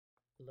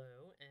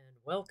Hello and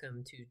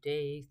welcome to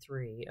day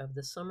 3 of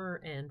the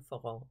Summer and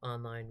Fall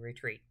Online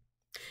Retreat.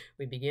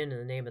 We begin in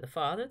the name of the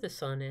Father, the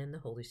Son, and the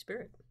Holy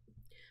Spirit.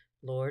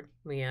 Lord,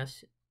 we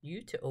ask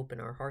you to open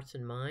our hearts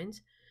and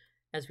minds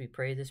as we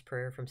pray this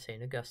prayer from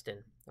St.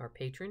 Augustine, our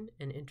patron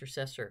and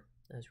intercessor,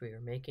 as we are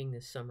making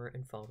this summer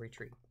and fall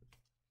retreat.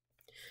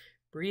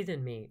 Breathe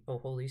in me, O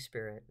Holy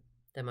Spirit,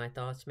 that my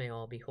thoughts may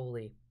all be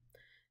holy.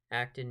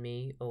 Act in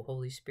me, O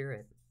Holy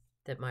Spirit,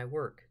 that my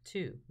work,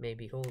 too, may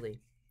be holy.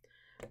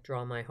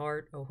 Draw my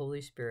heart, O Holy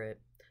Spirit,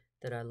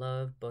 that I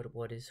love but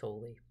what is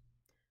holy.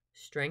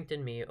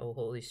 Strengthen me, O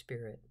Holy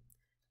Spirit.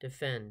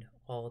 Defend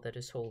all that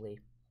is holy.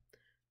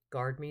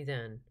 Guard me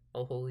then,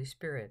 O Holy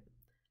Spirit,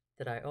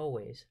 that I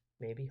always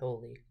may be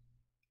holy.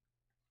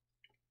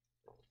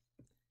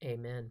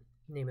 Amen.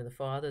 In the name of the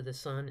Father, the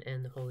Son,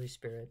 and the Holy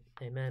Spirit.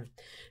 Amen.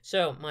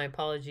 So, my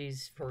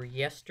apologies for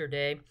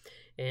yesterday,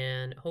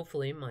 and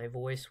hopefully my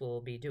voice will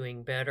be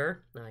doing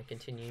better. I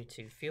continue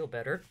to feel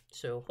better.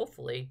 So,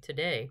 hopefully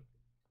today,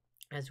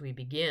 as we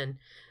begin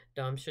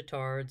Dom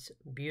Chautard's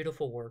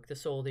beautiful work, The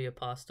Soul of the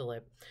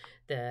Apostolate,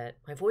 that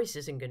my voice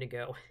isn't going to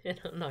go and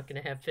I'm not going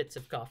to have fits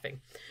of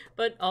coughing,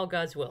 but all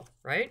God's will,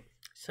 right?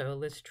 So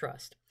let's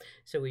trust.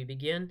 So we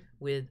begin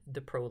with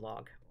the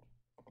prologue.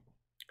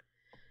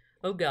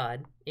 O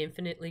God,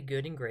 infinitely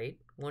good and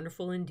great,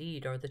 wonderful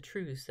indeed are the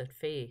truths that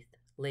faith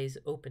lays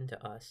open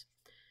to us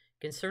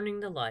concerning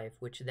the life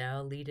which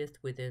thou leadest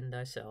within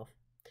thyself,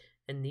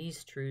 and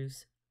these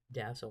truths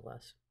dazzle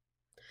us.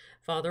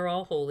 Father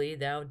all holy,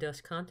 thou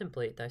dost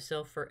contemplate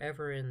thyself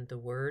forever in the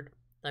Word,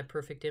 thy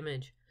perfect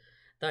image.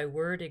 Thy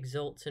Word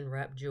exults in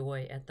rapt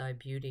joy at thy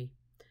beauty,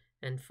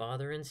 and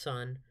Father and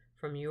Son,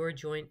 from your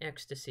joint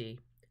ecstasy,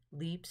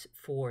 leaps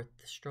forth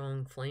the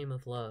strong flame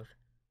of love,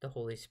 the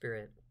Holy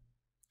Spirit.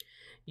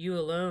 You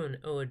alone,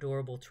 O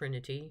adorable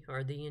Trinity,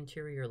 are the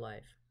interior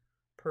life,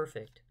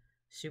 perfect,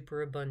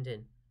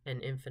 superabundant,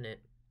 and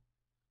infinite.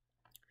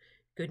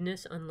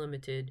 Goodness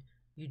unlimited,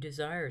 you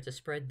desire to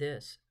spread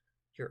this,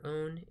 your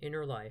own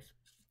inner life,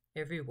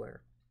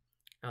 everywhere,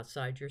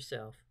 outside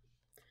yourself.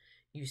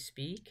 You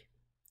speak,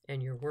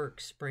 and your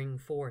works spring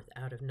forth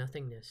out of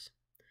nothingness,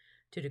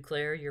 to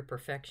declare your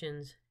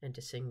perfections and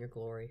to sing your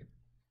glory.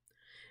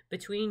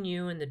 Between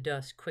you and the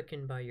dust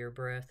quickened by your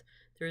breath,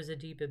 there is a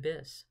deep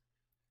abyss,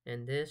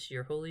 and this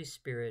your Holy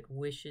Spirit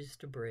wishes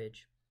to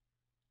bridge.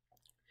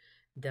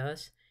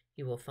 Thus,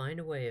 he will find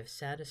a way of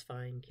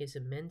satisfying his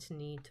immense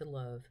need to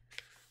love,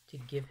 to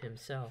give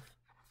himself.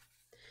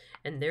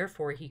 And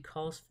therefore he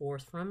calls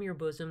forth from your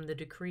bosom the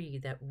decree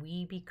that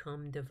we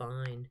become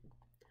divine.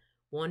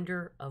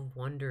 Wonder of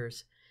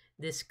wonders,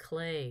 this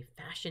clay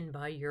fashioned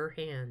by your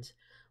hands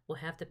will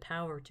have the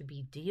power to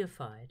be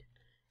deified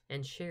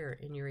and share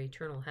in your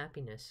eternal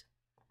happiness.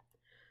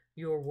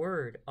 Your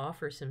word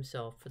offers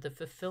himself for the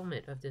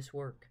fulfillment of this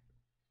work,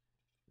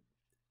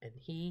 and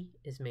he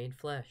is made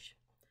flesh,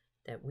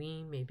 that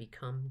we may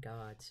become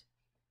gods.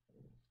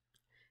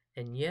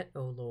 And yet,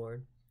 O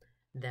Lord,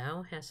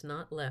 thou hast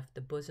not left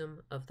the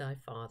bosom of thy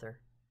Father.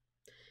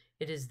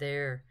 It is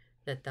there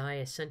that thy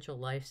essential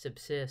life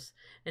subsists,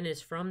 and it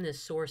is from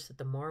this source that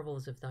the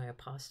marvels of thy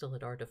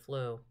apostolate are to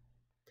flow.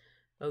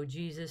 O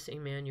Jesus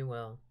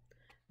Emmanuel,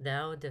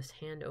 thou dost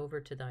hand over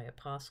to thy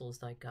apostles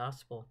thy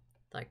gospel,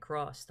 thy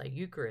cross, thy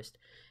Eucharist,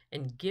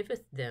 and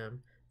giveth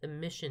them the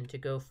mission to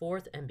go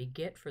forth and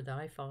beget for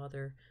thy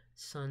Father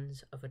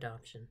sons of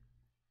adoption.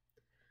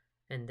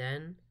 And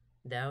then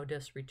thou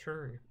dost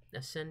return,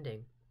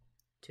 ascending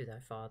to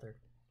thy Father.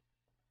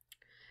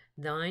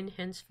 Thine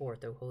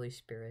henceforth, O Holy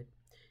Spirit,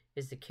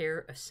 is the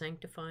care of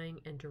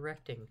sanctifying and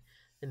directing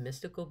the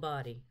mystical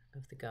body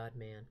of the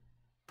God-man.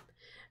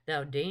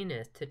 Thou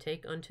deignest to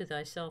take unto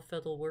thyself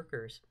fellow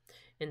workers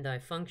in thy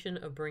function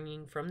of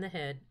bringing from the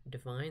head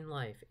divine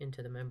life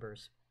into the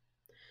members.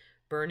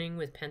 Burning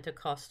with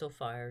Pentecostal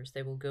fires,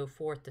 they will go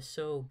forth to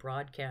sow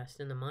broadcast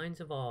in the minds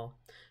of all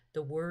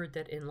the word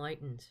that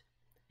enlightens,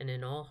 and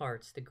in all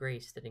hearts the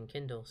grace that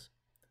enkindles.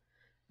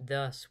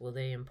 Thus will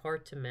they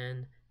impart to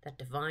men that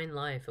divine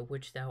life of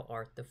which thou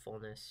art the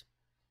fullness.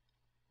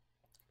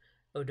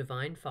 O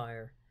divine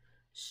fire,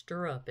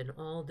 stir up in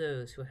all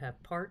those who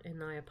have part in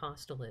thy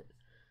apostolate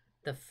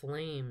the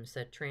flames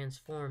that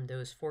transform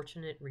those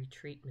fortunate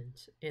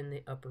retreatments in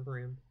the upper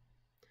room.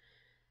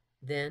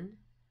 Then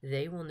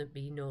they will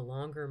be no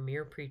longer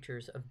mere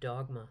preachers of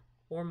dogma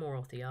or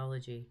moral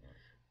theology,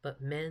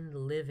 but men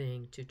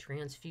living to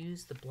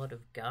transfuse the blood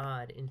of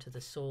God into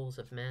the souls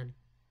of men.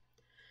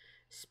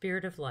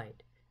 Spirit of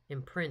light,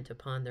 imprint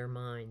upon their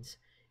minds,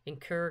 in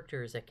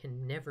characters that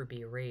can never be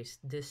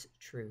erased, this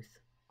truth,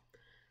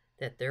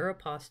 that their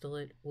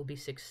apostolate will be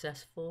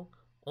successful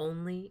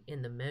only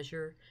in the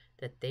measure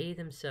that they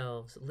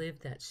themselves live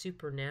that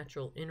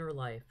supernatural inner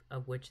life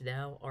of which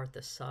thou art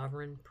the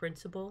sovereign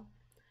principle,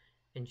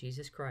 and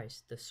Jesus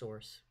Christ the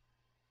source.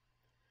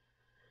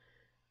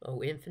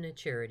 O infinite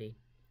charity,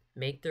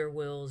 make their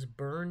wills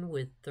burn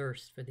with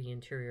thirst for the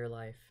interior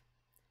life.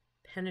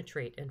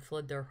 Penetrate and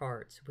flood their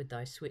hearts with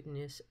thy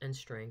sweetness and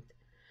strength,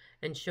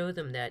 and show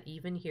them that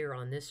even here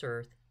on this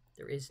earth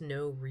there is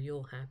no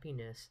real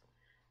happiness,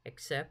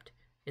 except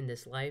in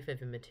this life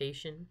of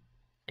imitation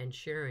and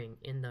sharing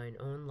in thine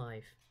own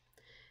life,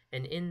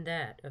 and in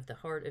that of the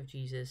heart of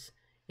Jesus,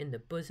 in the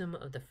bosom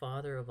of the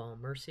Father of all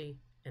mercy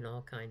and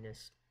all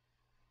kindness.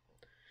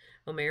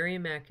 O Mary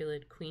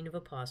Immaculate, Queen of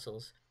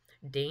Apostles,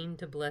 deign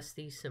to bless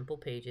these simple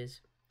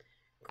pages.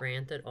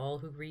 Grant that all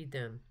who read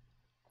them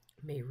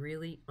may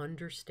really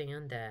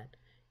understand that,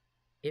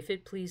 if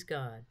it please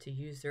God to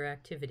use their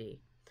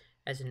activity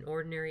as an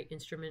ordinary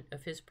instrument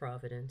of His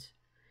providence,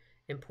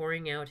 in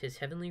pouring out His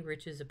heavenly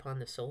riches upon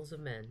the souls of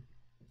men,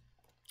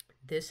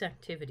 this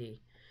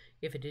activity,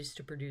 if it is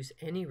to produce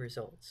any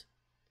results,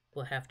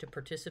 will have to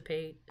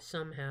participate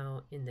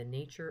somehow in the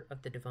nature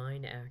of the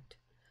divine act,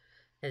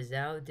 as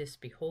thou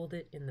didst behold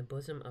it in the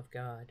bosom of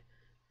God,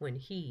 when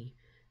He,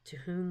 to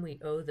whom we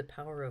owe the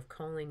power of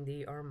calling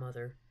thee our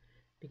mother,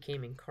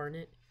 became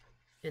incarnate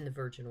in the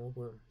virginal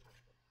womb.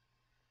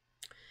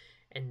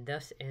 And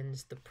thus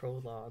ends the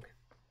prologue.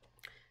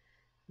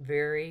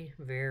 Very,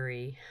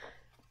 very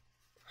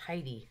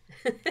Heidi.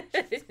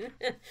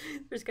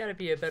 There's got to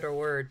be a better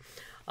word,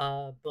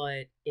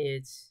 but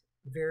it's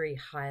very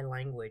high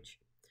language.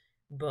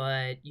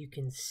 But you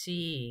can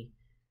see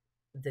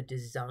the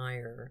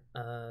desire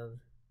of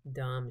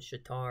Dame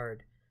Chautard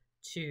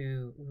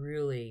to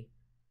really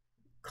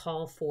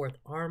call forth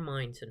our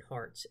minds and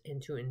hearts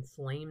and to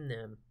inflame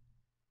them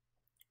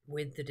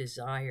with the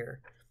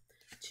desire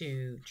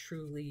to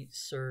truly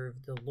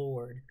serve the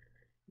Lord,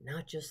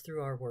 not just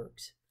through our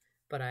works,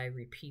 but I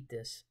repeat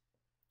this,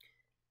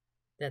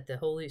 that the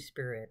Holy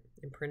Spirit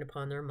imprint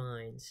upon their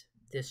minds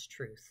this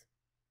truth,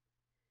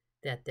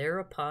 that their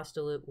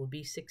apostolate will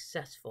be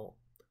successful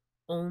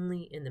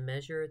only in the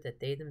measure that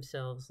they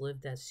themselves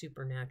live that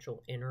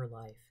supernatural inner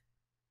life.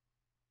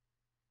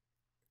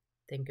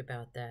 Think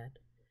about that.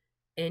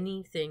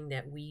 Anything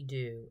that we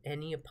do,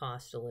 any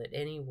apostolate,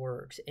 any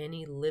works,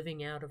 any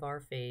living out of our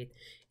faith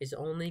is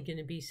only going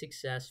to be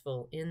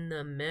successful in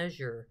the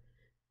measure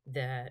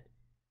that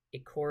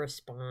it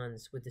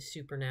corresponds with the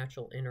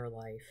supernatural inner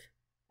life,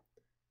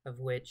 of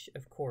which,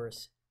 of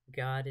course,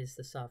 God is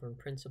the sovereign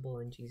principle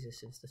and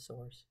Jesus is the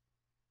source.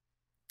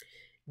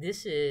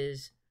 This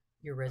is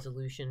your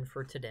resolution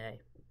for today.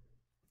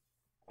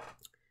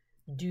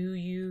 Do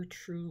you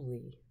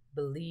truly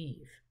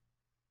believe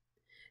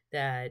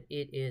that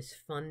it is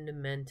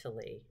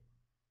fundamentally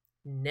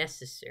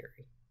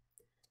necessary,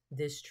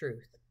 this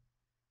truth?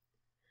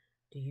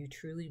 Do you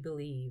truly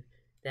believe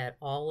that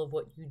all of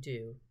what you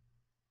do,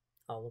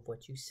 all of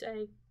what you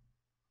say,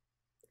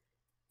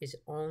 is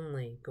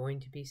only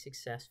going to be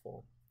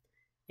successful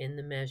in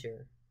the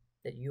measure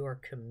that you are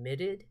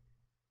committed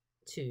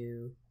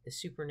to the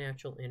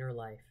supernatural inner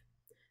life?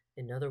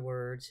 In other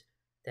words,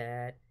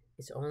 that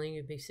it's only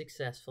going to be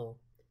successful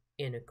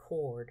in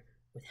accord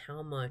with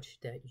how much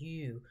that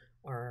you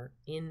are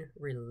in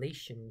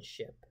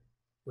relationship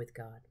with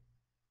God.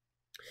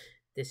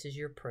 This is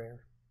your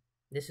prayer.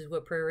 This is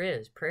what prayer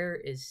is. Prayer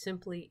is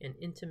simply an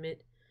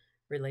intimate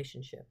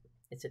relationship.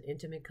 It's an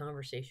intimate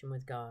conversation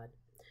with God.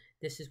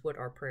 This is what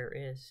our prayer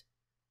is.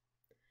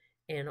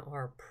 And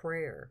our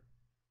prayer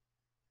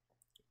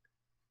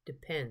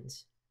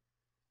depends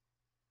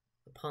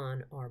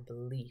upon our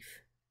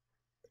belief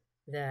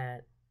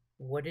that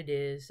what it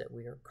is that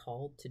we are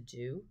called to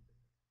do,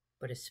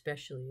 but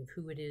especially of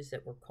who it is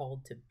that we're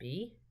called to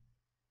be,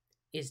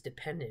 is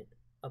dependent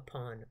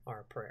upon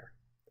our prayer,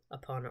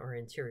 upon our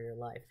interior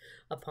life,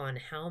 upon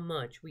how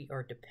much we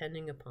are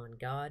depending upon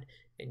God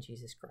and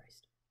Jesus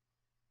Christ.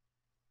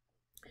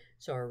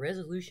 So our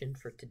resolution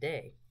for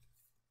today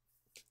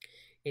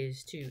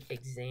is to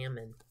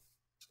examine,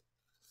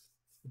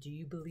 do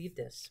you believe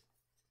this?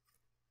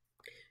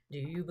 Do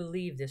you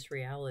believe this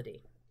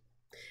reality?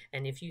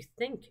 And if you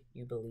think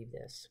you believe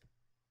this,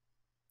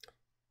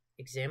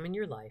 examine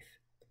your life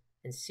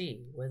and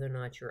see whether or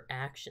not your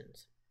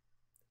actions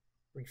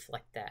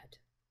reflect that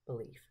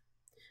belief.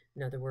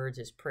 In other words,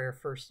 is prayer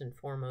first and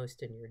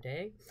foremost in your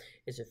day?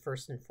 Is it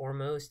first and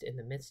foremost in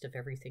the midst of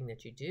everything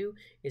that you do?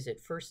 Is it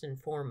first and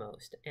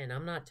foremost? And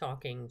I'm not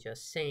talking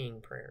just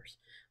saying prayers.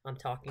 I'm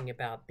talking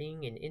about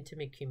being in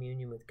intimate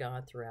communion with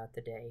God throughout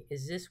the day.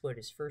 Is this what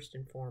is first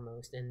and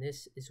foremost? And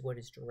this is what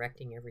is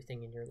directing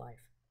everything in your life.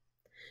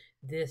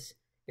 This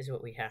is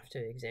what we have to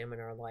examine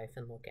our life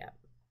and look at.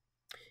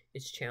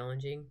 It's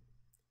challenging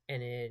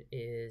and it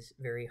is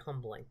very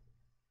humbling,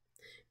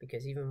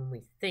 because even when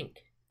we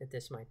think that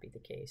this might be the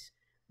case,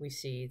 we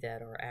see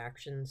that our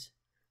actions,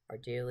 our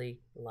daily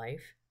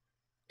life,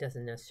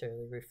 doesn't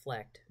necessarily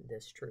reflect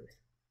this truth.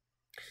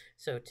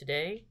 So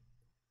today,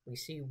 we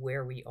see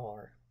where we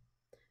are,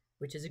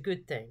 which is a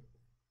good thing.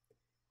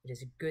 It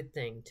is a good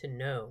thing to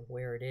know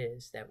where it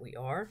is that we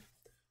are,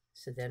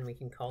 so then we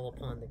can call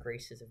upon the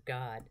graces of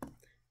God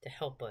to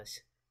help us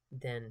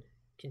then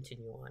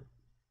continue on.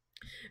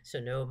 So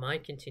know my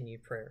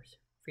continued prayers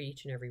for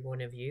each and every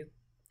one of you.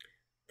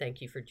 Thank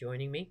you for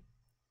joining me,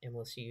 and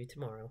we'll see you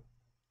tomorrow.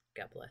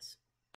 God bless.